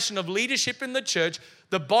expression of leadership in the church,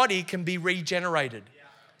 the body can be regenerated.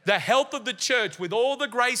 The health of the church with all the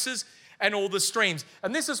graces and all the streams.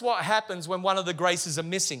 And this is what happens when one of the graces are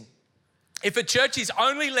missing. If a church is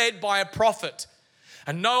only led by a prophet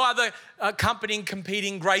and no other accompanying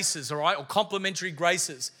competing graces, all right, or complementary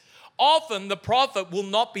graces, often the prophet will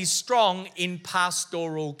not be strong in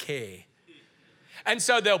pastoral care. And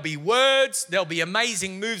so there'll be words, there'll be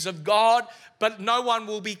amazing moves of God, but no one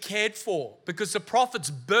will be cared for because the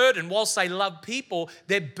prophet's burden, whilst they love people,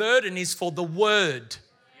 their burden is for the word,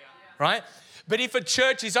 right? But if a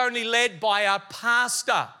church is only led by a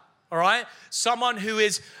pastor, all right, someone who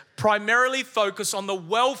is primarily focused on the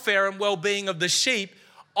welfare and well-being of the sheep,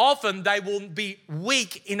 often they will be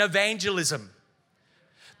weak in evangelism.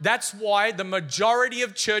 That's why the majority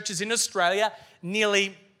of churches in Australia,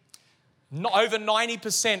 nearly over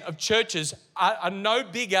 90% of churches are no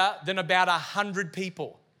bigger than about 100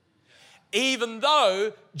 people. Even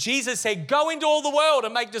though Jesus said, go into all the world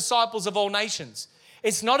and make disciples of all nations.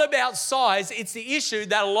 It's not about size. It's the issue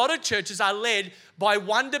that a lot of churches are led by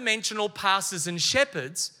one-dimensional pastors and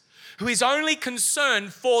shepherds who is only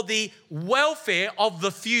concerned for the welfare of the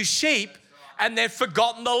few sheep, and they've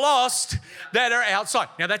forgotten the lost that are outside.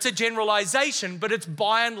 Now, that's a generalization, but it's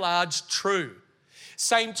by and large true.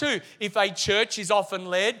 Same too, if a church is often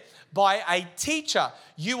led by a teacher,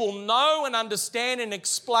 you will know and understand and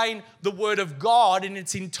explain the Word of God in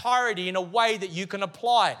its entirety in a way that you can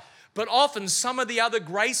apply. But often some of the other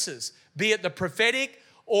graces, be it the prophetic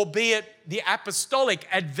or be it the apostolic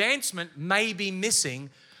advancement, may be missing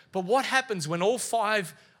But what happens when all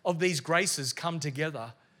 5 of these graces come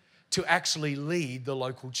together to actually lead the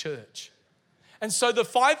local church? And so the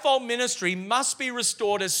fivefold ministry must be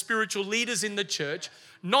restored as spiritual leaders in the church,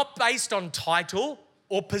 not based on title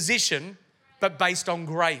or position, but based on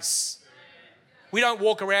grace. We don't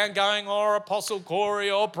walk around going, oh, Apostle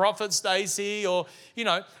Corey or Prophet Stacey, or,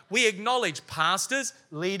 we acknowledge pastors,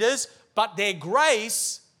 leaders, but their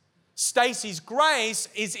grace, Stacey's grace,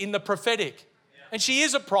 is in the prophetic. And she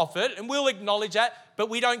is a prophet, and we'll acknowledge that, but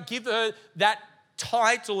we don't give her that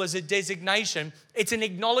title as a designation. It's an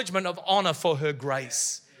acknowledgement of honor for her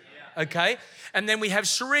grace. Okay? And then we have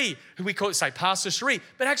Cherie, who we say Pastor Cherie,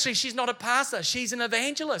 but actually she's not a pastor, she's an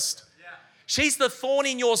evangelist. She's the thorn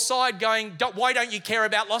in your side going, why don't you care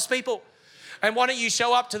about lost people? And why don't you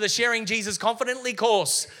show up to the Sharing Jesus Confidently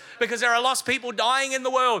course? Because there are lost people dying in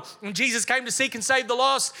the world. And Jesus came to seek and save the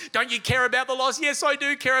lost. Don't you care about the lost? Yes, I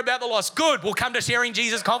do care about the lost. Good, we'll come to Sharing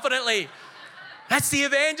Jesus Confidently. That's the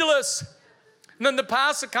evangelist. And then the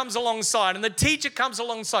pastor comes alongside and the teacher comes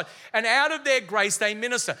alongside. And out of their grace, they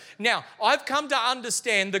minister. Now, I've come to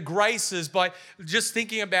understand the graces by just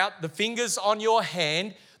thinking about the fingers on your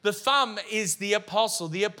hand. The thumb is the apostle.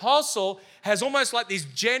 The apostle has almost like this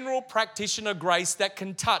general practitioner grace that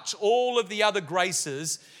can touch all of the other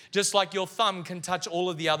graces, just like your thumb can touch all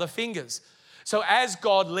of the other fingers. So as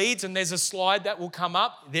God leads, and there's a slide that will come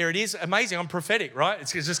up. There it is. Amazing. I'm prophetic, right? It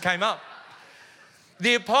just came up.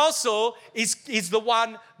 The apostle is the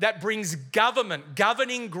one that brings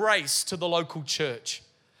governing grace to the local church.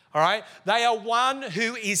 All right? They are one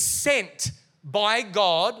who is sent by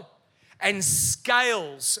God and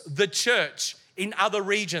scales the church in other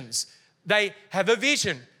regions. They have a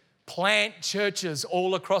vision. Plant churches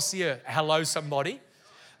all across the earth. Hello, somebody.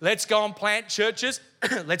 Let's go and plant churches.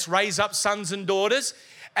 Let's raise up sons and daughters.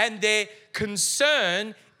 And their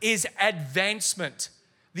concern is advancement.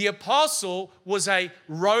 The apostle was a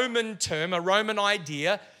Roman term, a Roman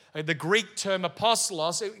idea. The Greek term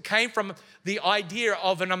apostolos, it came from the idea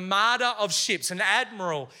of an armada of ships, an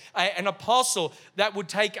admiral, an apostle that would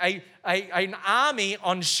take an army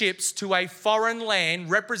on ships to a foreign land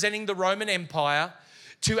representing the Roman Empire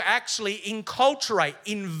to actually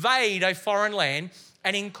invade a foreign land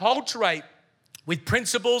and enculturate with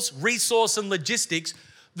principles, resource and logistics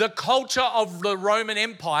the culture of the Roman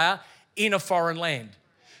Empire in a foreign land.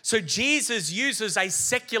 So Jesus uses a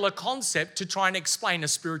secular concept to try and explain a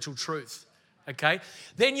spiritual truth, okay?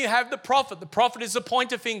 Then you have the prophet. The prophet is the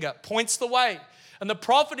pointer finger, points the way. And the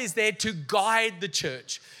prophet is there to guide the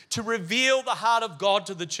church, to reveal the heart of God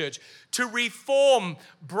to the church, to reform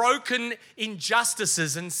broken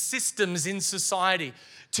injustices and systems in society,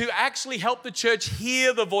 to actually help the church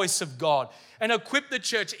hear the voice of God and equip the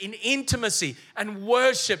church in intimacy and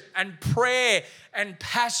worship and prayer and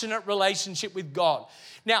passionate relationship with God.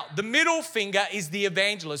 Now, the middle finger is the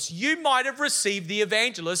evangelist. You might have received the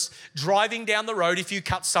evangelist driving down the road if you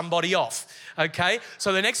cut somebody off, okay?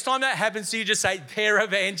 So the next time that happens to you, just say, they're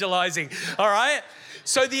evangelizing, all right?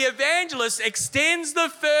 So the evangelist extends the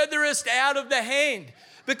furthest out of the hand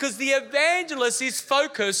because the evangelist is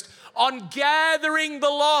focused on gathering the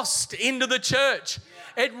lost into the church.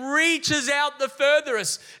 It reaches out the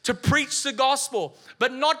furthest to preach the gospel,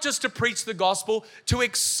 but not just to preach the gospel, to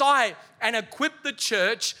excite and equip the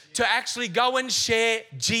church to actually go and share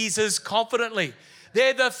Jesus confidently.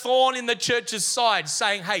 They're the thorn in the church's side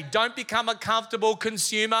saying, hey, don't become a comfortable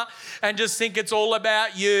consumer and just think it's all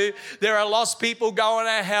about you. There are lost people going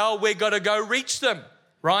to hell. We've got to go reach them,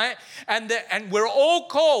 right? And we're all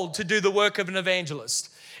called to do the work of an evangelist.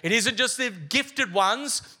 It isn't just the gifted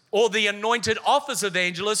ones or the anointed office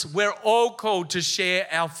evangelists. We're all called to share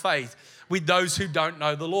our faith with those who don't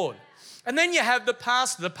know the Lord. And then you have the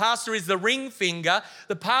pastor. The pastor is the ring finger.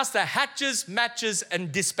 The pastor hatches, matches,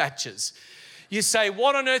 and dispatches. You say,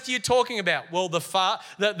 what on earth are you talking about? Well, the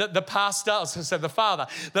pastor, I was going to say the father.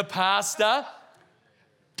 The pastor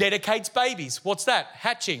dedicates babies. What's that?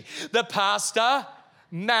 Hatching. The pastor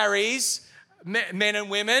marries men and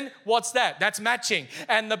women. What's that? That's matching.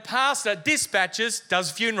 And the pastor dispatches,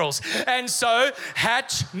 does funerals. And so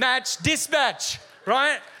hatch, match, dispatch,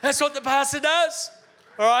 right? That's what the pastor does,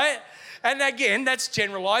 all right? And again, that's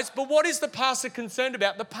generalized, but what is the pastor concerned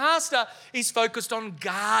about? The pastor is focused on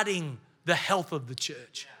guarding the health of the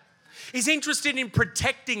church. He's interested in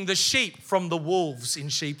protecting the sheep from the wolves in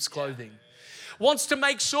sheep's clothing. Wants to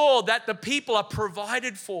make sure that the people are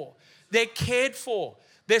provided for, they're cared for,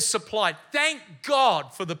 they're supplied. Thank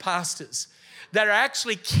God for the pastors that are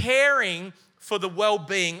actually caring for the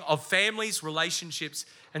well-being of families, relationships,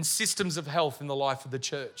 and systems of health in the life of the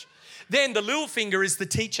church. Then the little finger is the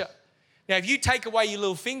teacher. Now, if you take away your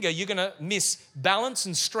little finger, you're going to miss balance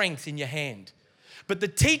and strength in your hand. But the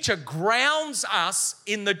teacher grounds us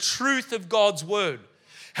in the truth of God's word,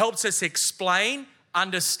 helps us explain,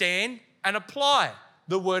 understand, and apply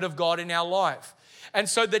the word of God in our life. And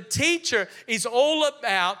so the teacher is all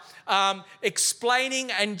about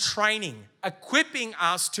explaining and training, equipping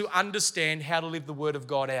us to understand how to live the word of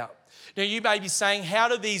God out. Now, you may be saying, how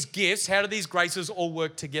do these gifts, how do these graces all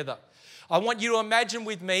work together? I want you to imagine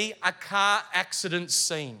with me a car accident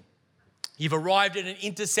scene. You've arrived at an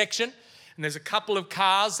intersection and there's a couple of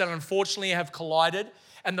cars that unfortunately have collided,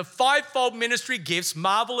 and the fivefold ministry gifts,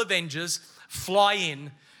 Marvel Avengers, fly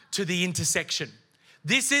in to the intersection.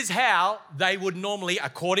 This is how they would normally,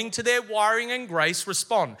 according to their wiring and grace,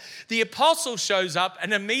 respond. The apostle shows up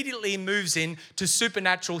and immediately moves in to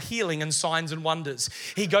supernatural healing and signs and wonders.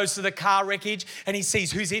 He goes to the car wreckage and he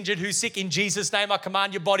sees who's injured, who's sick. In Jesus' name, I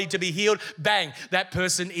command your body to be healed. Bang, that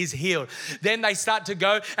person is healed. Then they start to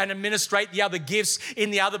go and administrate the other gifts in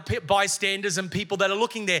the other bystanders and people that are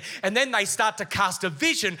looking there. And then they start to cast a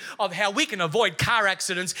vision of how we can avoid car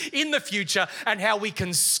accidents in the future and how we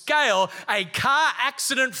can scale a car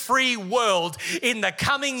accident-free world in the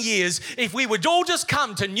coming years if we would all just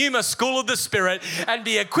come to Pneuma School of the Spirit and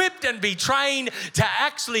be equipped and be trained to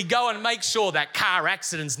actually go and make sure that car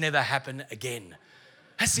accidents never happen again.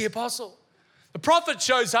 That's the apostle. The prophet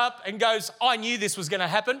shows up and goes, I knew this was going to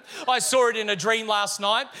happen. I saw it in a dream last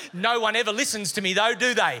night. No one ever listens to me though,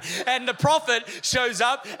 do they? And the prophet shows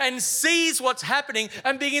up and sees what's happening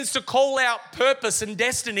and begins to call out purpose and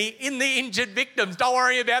destiny in the injured victims. Don't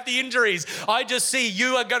worry about the injuries. I just see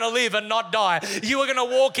you are going to live and not die. You are going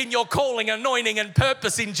to walk in your calling, anointing and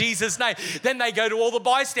purpose in Jesus' name. Then they go to all the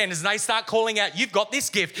bystanders and they start calling out, you've got this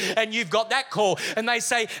gift and you've got that call. And they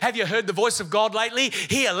say, have you heard the voice of God lately?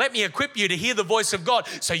 Here, let me equip you to hear the voice of God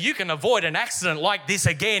so you can avoid an accident like this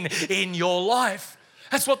again in your life.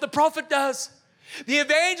 That's what the prophet does. The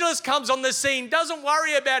evangelist comes on the scene, doesn't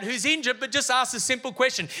worry about who's injured, but just asks a simple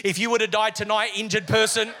question. If you were to die tonight, injured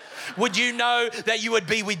person, would you know that you would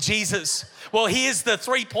be with Jesus? Well, here's the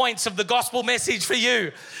 3 points of the gospel message for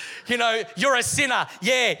you. You know, you're a sinner.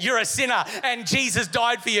 Yeah, you're a sinner. And Jesus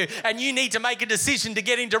died for you. And you need to make a decision to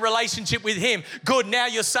get into relationship with him. Good, now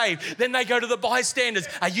you're saved. Then they go to the bystanders.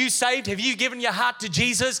 Are you saved? Have you given your heart to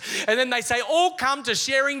Jesus? And then they say, all come to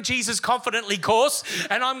Sharing Jesus Confidently course.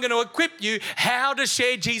 And I'm going to equip you how to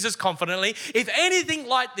share Jesus confidently if anything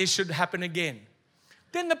like this should happen again.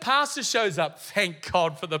 Then the pastor shows up. Thank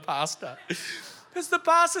God for the pastor. Because the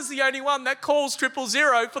pastor's the only one that calls 000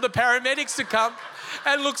 for the paramedics to come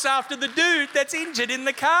and looks after the dude that's injured in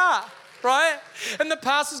the car, right? And the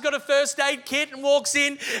pastor's got a first aid kit and walks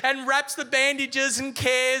in and wraps the bandages and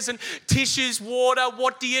cares and tissues, water,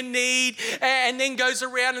 what do you need? And then goes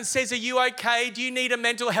around and says, are you okay? Do you need a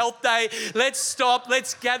mental health day? Let's stop,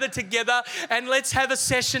 let's gather together and let's have a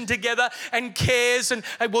session together and cares and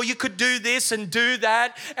well, you could do this and do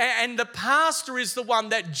that. And the pastor is the one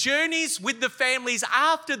that journeys with the families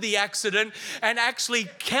after the accident and actually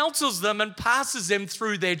counsels them and passes them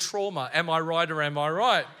through their trauma. Am I right or am I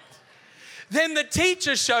right? Then the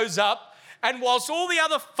teacher shows up and whilst all the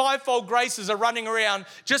other fivefold graces are running around,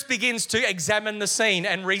 just begins to examine the scene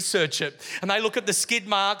and research it. And they look at the skid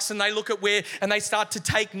marks and they look at where, and they start to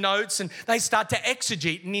take notes and they start to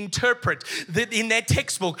exegete and interpret in their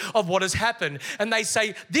textbook of what has happened. And they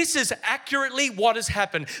say, this is accurately what has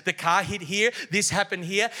happened. The car hit here, this happened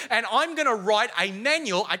here. And I'm going to write a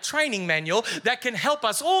manual, a training manual that can help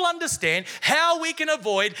us all understand how we can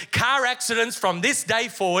avoid car accidents from this day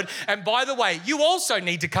forward. And by the way, you also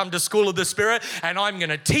need to come to School of the Spirit, and I'm going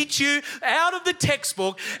to teach you out of the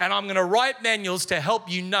textbook, and I'm going to write manuals to help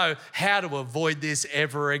you know how to avoid this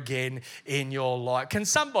ever again in your life. Can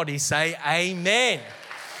somebody say amen?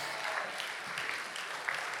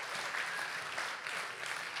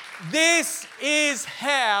 This is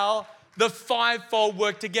how the fivefold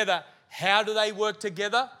work together. How do they work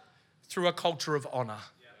together? Through a culture of honor.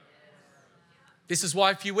 This is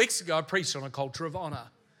why a few weeks ago I preached on a culture of honor.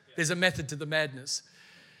 There's a method to the madness.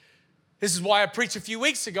 This is why I preached a few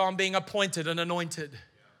weeks ago on being appointed and anointed.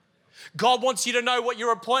 God wants you to know what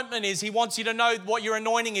your appointment is. He wants you to know what your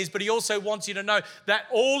anointing is, but he also wants you to know that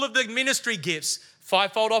all of the ministry gifts,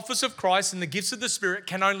 fivefold office of Christ and the gifts of the Spirit,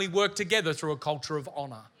 can only work together through a culture of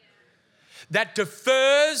honor that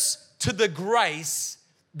defers to the grace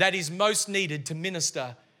that is most needed to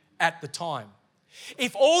minister at the time.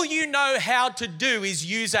 If all you know how to do is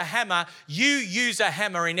use a hammer, you use a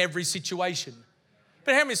hammer in every situation.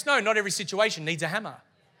 But how many know not every situation needs a hammer?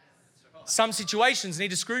 Some situations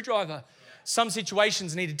need a screwdriver. Some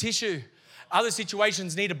situations need a tissue. Other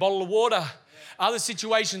situations need a bottle of water. Other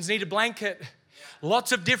situations need a blanket.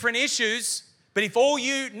 Lots of different issues. But if all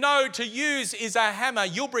you know to use is a hammer,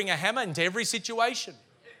 you'll bring a hammer into every situation.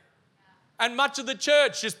 And much of the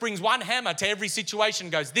church just brings one hammer to every situation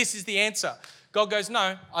and goes, this is the answer. God goes,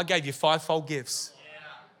 no, I gave you fivefold gifts.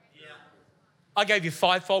 I gave you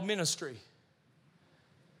fivefold ministry.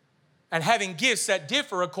 And having gifts that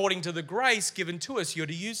differ according to the grace given to us, you're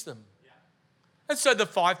to use them. And so the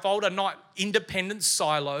fivefold are not independent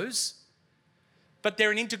silos, but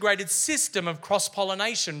they're an integrated system of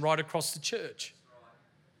cross-pollination right across the church.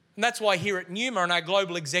 And that's why here at Pneuma and our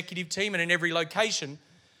global executive team and in every location,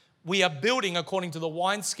 we are building according to the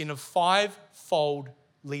wineskin of fivefold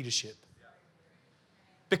leadership.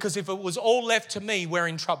 Because if it was all left to me, we're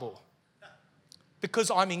in trouble.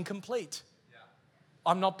 Because I'm incomplete.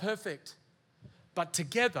 I'm not perfect. But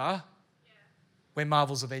together, we're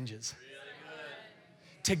Marvel's Avengers.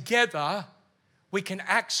 Together, we can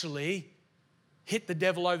actually hit the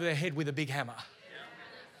devil over the head with a big hammer.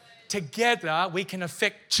 Together, we can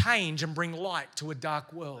affect change and bring light to a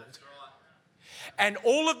dark world. And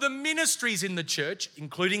all of the ministries in the church,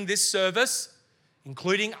 including this service,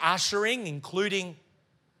 including ushering, including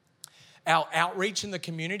our outreach in the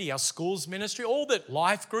community, our schools ministry, all the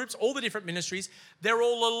life groups, all the different ministries, they're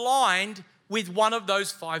all aligned with one of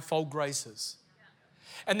those fivefold graces.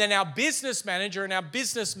 And then our business manager and our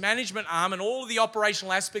business management arm and all of the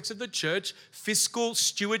operational aspects of the church, fiscal,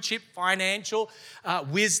 stewardship, financial,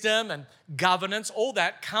 wisdom and governance, all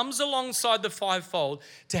that comes alongside the fivefold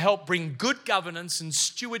to help bring good governance and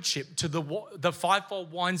stewardship to the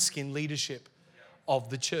fivefold wineskin leadership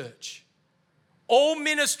of the church. All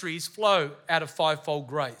ministries flow out of fivefold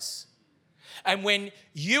grace. And when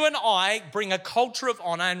you and I bring a culture of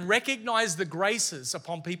honor and recognize the graces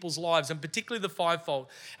upon people's lives, and particularly the fivefold,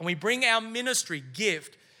 and we bring our ministry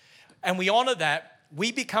gift and we honor that,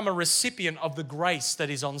 we become a recipient of the grace that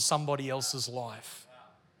is on somebody else's life.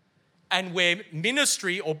 And where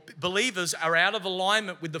ministry or believers are out of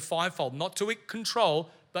alignment with the fivefold, not to control,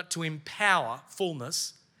 but to empower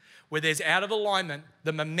fullness, where there's out of alignment,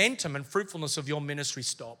 the momentum and fruitfulness of your ministry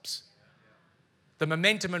stops. The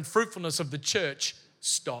momentum and fruitfulness of the church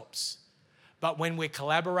stops. But when we're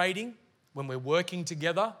collaborating, when we're working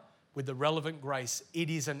together with the relevant grace, it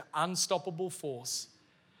is an unstoppable force.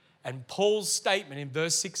 And Paul's statement in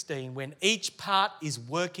verse 16, when each part is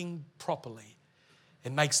working properly,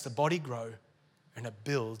 it makes the body grow and it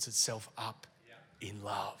builds itself up in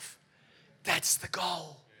love. That's the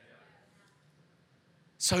goal.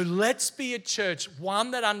 So let's be a church,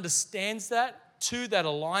 one that understands that, 2 that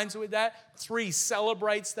aligns with that, 3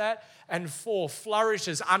 celebrates that, and 4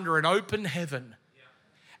 flourishes under an open heaven.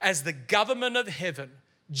 As the government of heaven,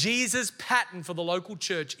 Jesus' pattern for the local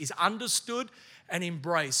church is understood and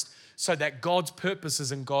embraced so that God's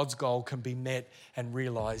purposes and God's goal can be met and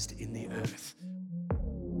realized in the earth.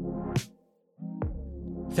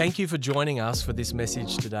 Thank you for joining us for this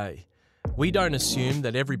message today. We don't assume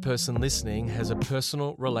that every person listening has a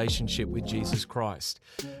personal relationship with Jesus Christ.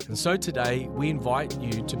 And so today, we invite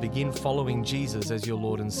you to begin following Jesus as your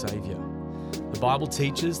Lord and Savior. The Bible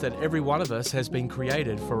teaches that every one of us has been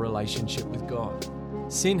created for a relationship with God.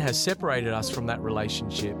 Sin has separated us from that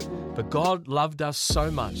relationship, but God loved us so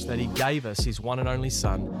much that He gave us His one and only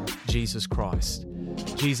Son, Jesus Christ.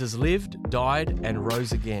 Jesus lived, died, and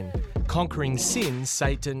rose again, conquering sin,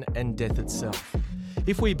 Satan, and death itself.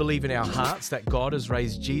 If we believe in our hearts that God has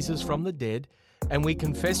raised Jesus from the dead, and we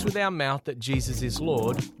confess with our mouth that Jesus is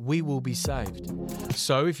Lord, we will be saved.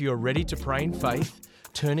 So if you are ready to pray in faith,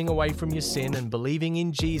 turning away from your sin and believing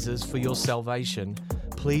in Jesus for your salvation,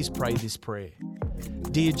 please pray this prayer.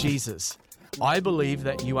 Dear Jesus, I believe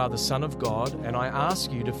that you are the Son of God, and I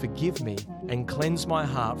ask you to forgive me and cleanse my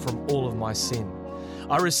heart from all of my sin.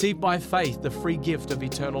 I receive by faith the free gift of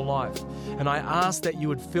eternal life, and I ask that you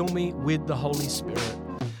would fill me with the Holy Spirit.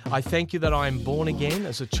 I thank you that I am born again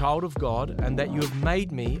as a child of God and that you have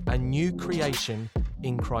made me a new creation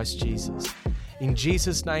in Christ Jesus. In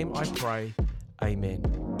Jesus' name I pray, amen.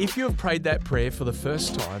 If you have prayed that prayer for the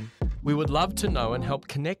first time, we would love to know and help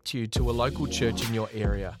connect you to a local church in your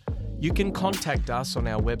area. You can contact us on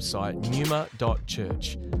our website,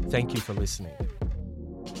 pneuma.church. Thank you for listening.